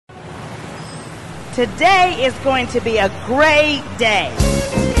Today is going to be a great day.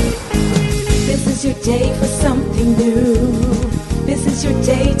 This is your day for something new. This is your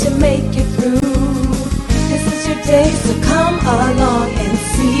day to make it through. This is your day, so come along and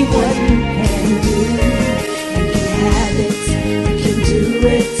see what you can do. You can have it, you can do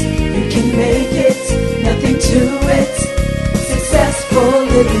it, you can make it, nothing to it. Successful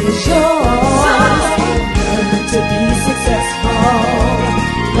living is yours. Learn to be successful.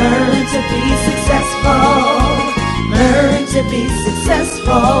 Learn to be successful. Learn to be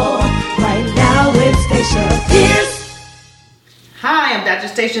successful. Right now with Stacia Pierce. Hi, I'm Dr.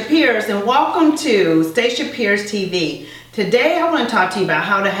 Stacia Pierce and welcome to Stacia Pierce TV. Today I want to talk to you about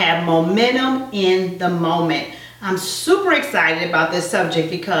how to have momentum in the moment. I'm super excited about this subject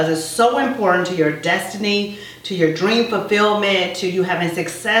because it's so important to your destiny, to your dream fulfillment, to you having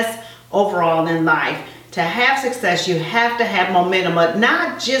success overall in life. To have success, you have to have momentum, but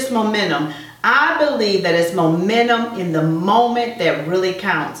not just momentum. I believe that it's momentum in the moment that really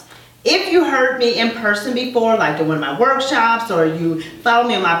counts. If you heard me in person before, like in one of my workshops, or you follow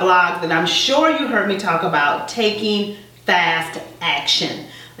me on my blog, then I'm sure you heard me talk about taking fast action.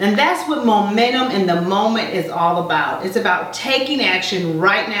 And that's what momentum in the moment is all about. It's about taking action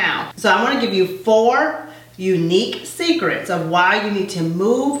right now. So I want to give you 4 unique secrets of why you need to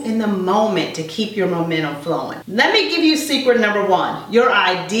move in the moment to keep your momentum flowing. Let me give you secret number 1. Your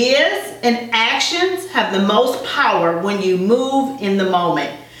ideas and actions have the most power when you move in the moment.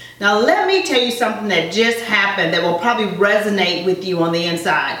 Now let me tell you something that just happened that will probably resonate with you on the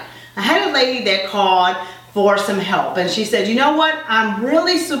inside. I had a lady that called for some help and she said, you know what, I'm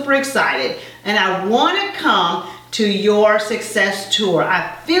really super excited and I want to come to your success tour.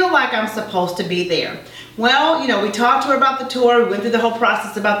 I feel like I'm supposed to be there. Well, you know, we talked to her about the tour, we went through the whole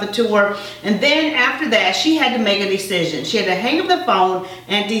process about the tour, and then after that, she had to make a decision. She had to hang up the phone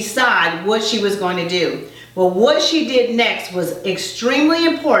and decide what she was going to do. Well, what she did next was extremely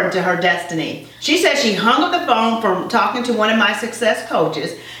important to her destiny. She said she hung up the phone from talking to one of my success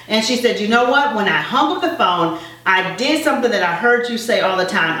coaches, and she said, you know what, when I hung up the phone, I did something that I heard you say all the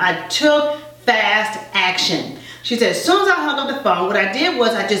time. I took fast action. She said, as soon as I hung up the phone, what I did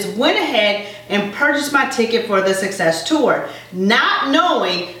was I just went ahead and purchased my ticket for the success tour, not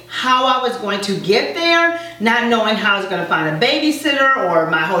knowing how I was going to get there, not knowing how I was going to find a babysitter or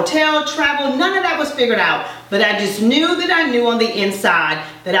my hotel, travel. None of that was figured out. But I just knew that I knew on the inside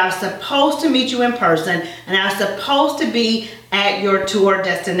that I was supposed to meet you in person and I was supposed to be at your tour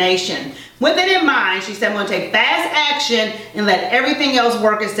destination. With it in mind, she said, I'm going to take fast action and let everything else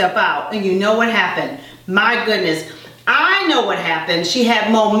work itself out. And you know what happened? My goodness, I know what happened. She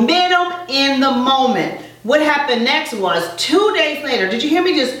had momentum in the moment. What happened next was 2 days later, did you hear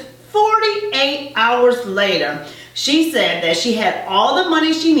me? Just 48 hours later, she said that she had all the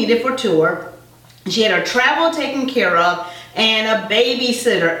money she needed for tour. She had her travel taken care of and a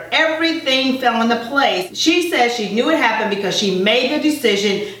babysitter. Everything fell into place. She said she knew it happened because she made the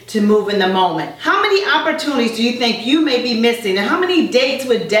decision to move in the moment. How many opportunities do you think you may be missing? And how many dates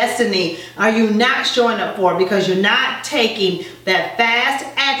with destiny are you not showing up for because you're not taking that fast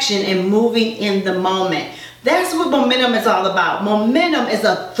action and moving in the moment? That's what momentum is all about. Momentum is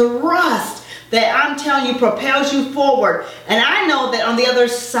a thrust that I'm telling you propels you forward. And I know that on the other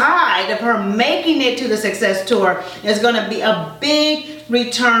side of her making it to the success tour is going to be a big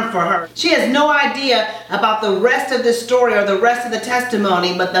return for her. She has no idea about the rest of the story or the rest of the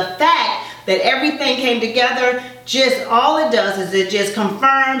testimony, but the fact that everything came together, just all it does is it just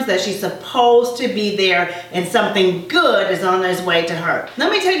confirms that she's supposed to be there and something good is on its way to her.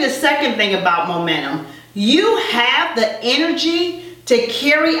 Let me tell you the second thing about momentum. You have the energy to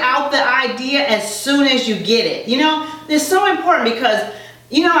carry out the idea as soon as you get it. You know, it's so important because,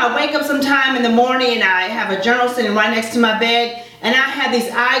 you know, I wake up sometime in the morning and I have a journal sitting right next to my bed and I have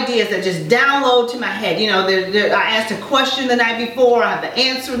these ideas that just download to my head. You know, I asked a question the night before, I have the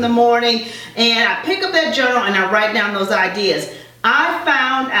answer in the morning, and I pick up that journal and I write down those ideas. I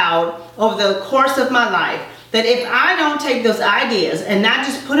found out over the course of my life that if I don't take those ideas and not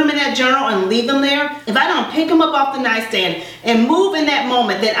just put them in that journal and leave them there, if I don't pick them up off the nightstand and move in that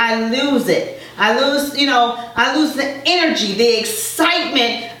moment, then I lose it. I lose the energy, the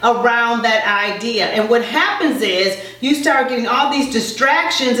excitement around that idea. And what happens is you start getting all these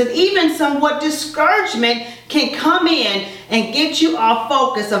distractions and even somewhat discouragement can come in and get you off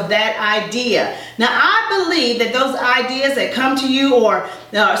focus of that idea. Now, I believe that those ideas that come to you or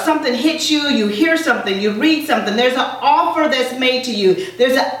something hits you, you hear something, you read something, there's an offer that's made to you,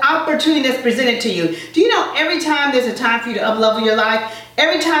 there's an opportunity that's presented to you. Do you know every time there's a time for you to up-level your life,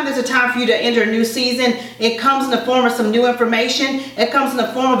 Every time there's a time for you to enter a new season, it comes in the form of some new information. It comes in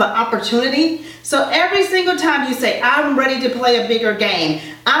the form of an opportunity. So every single time you say, I'm ready to play a bigger game,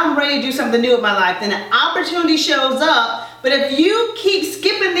 I'm ready to do something new with my life, then an opportunity shows up. But if you keep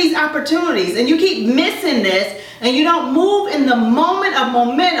skipping these opportunities and you keep missing this and you don't move in the moment of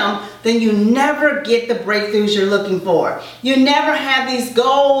momentum, then you never get the breakthroughs you're looking for. You never have these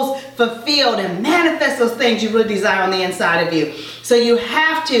goals fulfilled and manifest those things you really desire on the inside of you. So you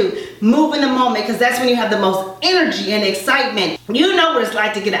have to move in the moment, because that's when you have the most energy and excitement. You know what it's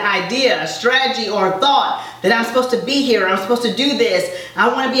like to get an idea, a strategy, or a thought that I'm supposed to be here, I'm supposed to do this,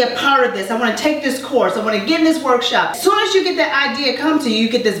 I want to be a part of this, I want to take this course, I want to get in this workshop. As soon as you get that idea come to you, you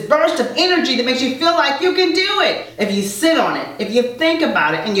get this burst of energy that makes you feel like you can do it. If you sit on it, if you think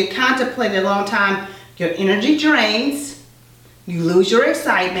about it, and you contemplate it a long time, your energy drains, you lose your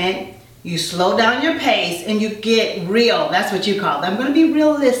excitement, you slow down your pace, and you get real. That's what you call it. I'm going to be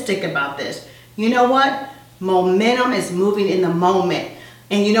realistic about this. You know what? Momentum is moving in the moment.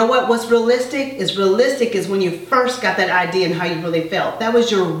 And you know what? What's realistic is when you first got that idea and how you really felt. That was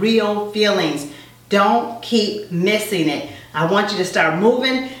your real feelings. Don't keep missing it. I want you to start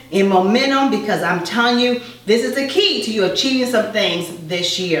moving in momentum, because I'm telling you, this is the key to you achieving some things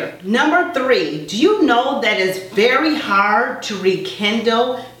this year. Number 3, do you know that it's very hard to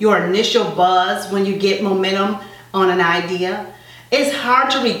rekindle your initial buzz when you get momentum on an idea? It's hard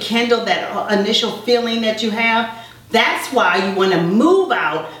to rekindle that initial feeling that you have. That's why you want to move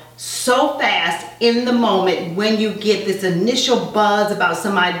out so fast in the moment when you get this initial buzz about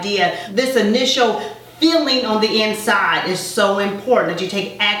some idea. This initial feeling on the inside is so important that you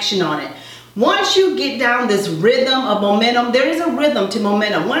take action on it. Once you get down this rhythm of momentum, there is a rhythm to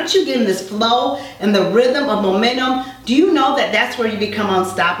momentum. Once you get in this flow and the rhythm of momentum, do you know that that's where you become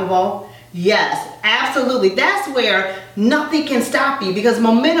unstoppable? Yes, absolutely. That's where nothing can stop you, because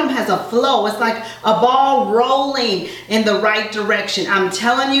momentum has a flow. It's like a ball rolling in the right direction. I'm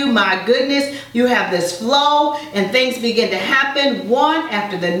telling you, my goodness, you have this flow and things begin to happen one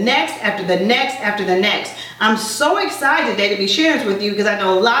after the next, after the next, after the next. I'm so excited today to be sharing this with you, because I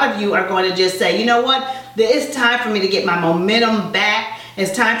know a lot of you are going to just say, you know what, it's time for me to get my momentum back.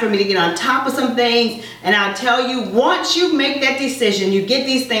 It's time for me to get on top of some things. And I'll tell you, once you make that decision, you get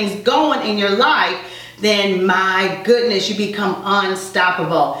these things going in your life, then my goodness, you become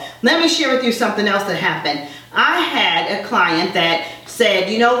unstoppable. Let me share with you something else that happened. I had a client that said,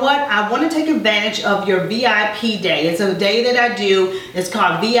 you know what, I want to take advantage of your VIP day. It's a day that I do. It's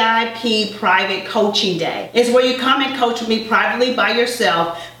called VIP Private Coaching Day. It's where you come and coach with me privately by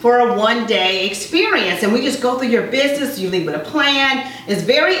yourself for a one-day experience. And we just go through your business. You leave with a plan. It's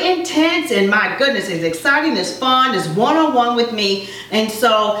very intense, and my goodness, it's exciting, it's fun, it's one-on-one with me. And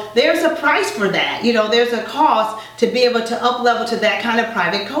so there's a price for that. You know, there's a cost to be able to up-level to that kind of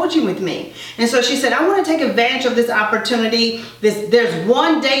private coaching with me. And so she said, I want to take advantage of this opportunity. There's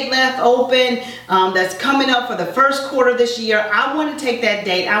one date left open that's coming up for the first quarter of this year. I want to take that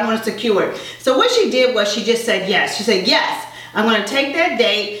date. I want to secure it. So what she did was she just said yes. She said, yes, I'm going to take that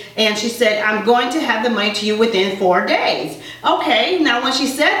date. And she said, I'm going to have the money to you within 4 days. Okay, now when she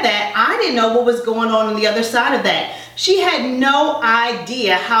said that, I didn't know what was going on the other side of that. She had no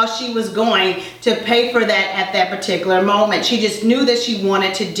idea how she was going to pay for that at that particular moment. She just knew that she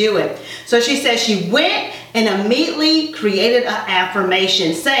wanted to do it. So she said she went and immediately created an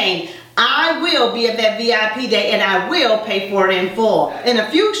affirmation saying, I will be at that VIP day and I will pay for it in full. In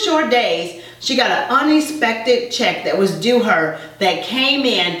a few short days, she got an unexpected check that was due her that came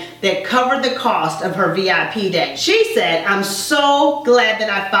in that covered the cost of her VIP day. She said, I'm so glad that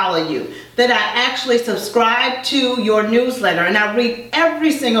I follow you, that I actually subscribe to your newsletter and I read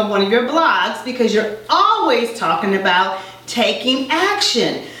every single one of your blogs because you're always talking about taking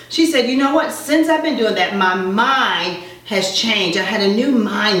action. She said, you know what, since I've been doing that, my mind has changed. I had a new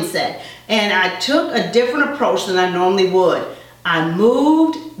mindset and I took a different approach than I normally would. I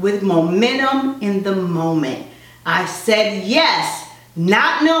moved with momentum in the moment. I said yes,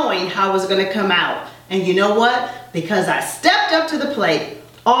 not knowing how it was going to come out. And you know what? Because I stepped up to the plate,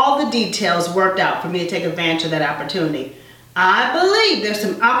 all the details worked out for me to take advantage of that opportunity. I believe there's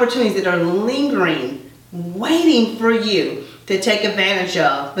some opportunities that are lingering, waiting for you to take advantage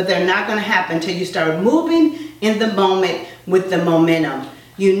of, but they're not going to happen until you start moving in the moment with the momentum.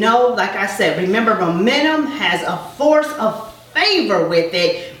 You know, like I said, remember, momentum has a force of favor with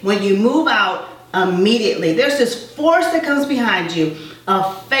it when you move out immediately. There's this force that comes behind you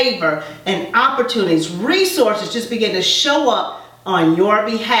of favor and opportunities, resources just begin to show up on your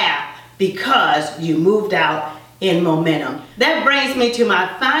behalf because you moved out in momentum. That brings me to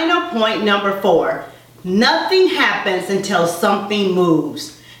my final point, number 4. Nothing happens until something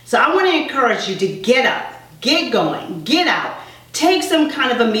moves. So I want to encourage you to get up, get going, get out, take some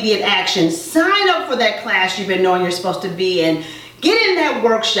kind of immediate action. Sign up for that class you've been knowing you're supposed to be in. Get in that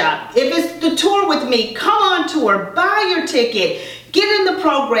workshop. If it's the tour with me, come on tour, buy your ticket, get in the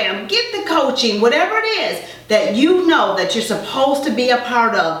program, get the coaching, whatever it is that you know that you're supposed to be a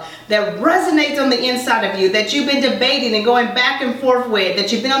part of, that resonates on the inside of you, that you've been debating and going back and forth with,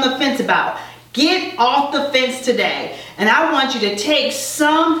 that you've been on the fence about. Get off the fence today, and I want you to take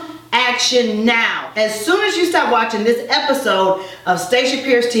some action now. As soon as you start watching this episode of Stacia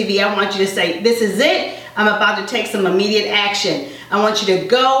Pierce TV, I want you to say, this is it. I'm about to take some immediate action. I want you to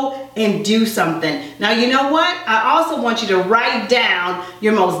go and do something. Now, you know what? I also want you to write down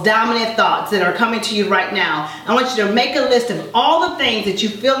your most dominant thoughts that are coming to you right now. I want you to make a list of all the things that you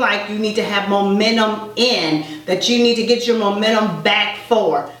feel like you need to have momentum in, that you need to get your momentum back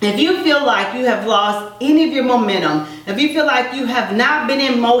for. If you feel like you have lost any of your momentum, if you feel like you have not been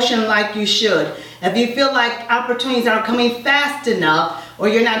in motion like you should, if you feel like opportunities aren't coming fast enough or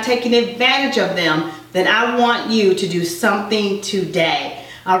you're not taking advantage of them, then I want you to do something today.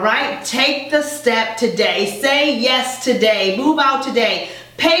 All right? Take the step today. Say yes today. Move out today.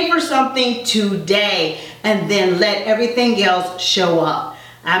 Pay for something today. And then let everything else show up.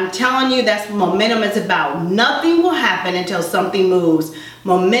 I'm telling you, that's what momentum is about. Nothing will happen until something moves.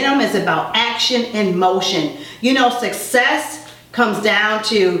 Momentum is about action and motion. You know, success comes down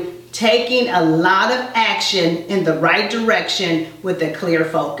to taking a lot of action in the right direction with a clear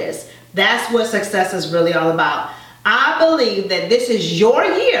focus. That's what success is really all about. I believe that this is your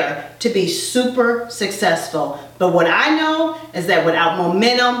year to be super successful. But what I know is that without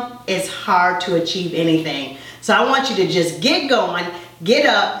momentum, it's hard to achieve anything. So I want you to just get going, get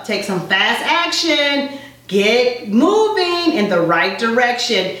up, take some fast action, get moving in the right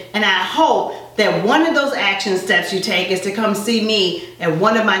direction. And I hope that one of those action steps you take is to come see me at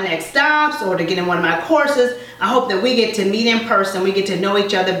one of my next stops or to get in one of my courses. I hope that we get to meet in person, we get to know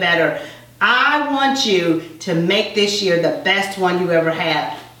each other better. I want you to make this year the best one you ever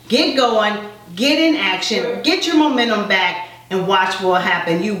had. Get going, get in action, get your momentum back, and watch what will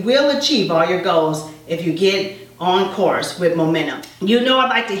happen. You will achieve all your goals if you get on course with momentum. You know I'd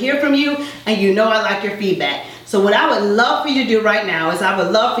like to hear from you, and you know I like your feedback. So what I would love for you to do right now is I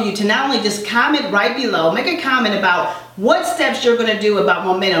would love for you to not only just comment right below, make a comment about what steps you're going to do about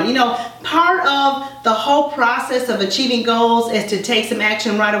momentum. You know, part of the whole process of achieving goals is to take some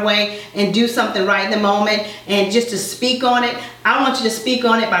action right away and do something right in the moment and just to speak on it. I want you to speak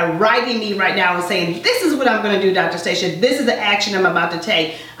on it by writing me right now and saying, this is what I'm going to do, Dr. Stacia. This is the action I'm about to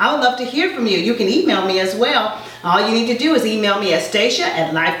take. I would love to hear from you. You can email me as well. All you need to do is email me at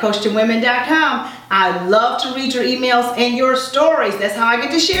stacia@lifecoachtowomen.com. I love to read your emails and your stories. That's how I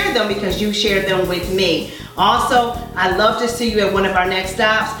get to share them, because you shared them with me. Also, I'd love to see you at one of our next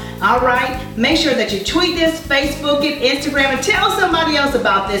stops. All right, make sure that you tweet this, Facebook it, Instagram, and tell somebody else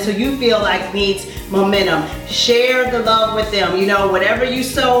about this who you feel like needs momentum. Share the love with them. You know, whatever you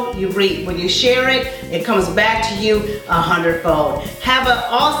sow, you reap. When you share it, it comes back to you 100-fold. Have an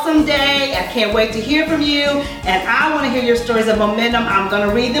awesome day. I can't wait to hear from you. And I want to hear your stories of momentum. I'm going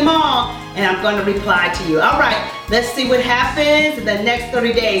to read them all, and I'm going to reply to you. All right, let's see what happens in the next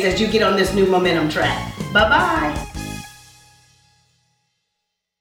 30 days as you get on this new momentum track. Bye-bye.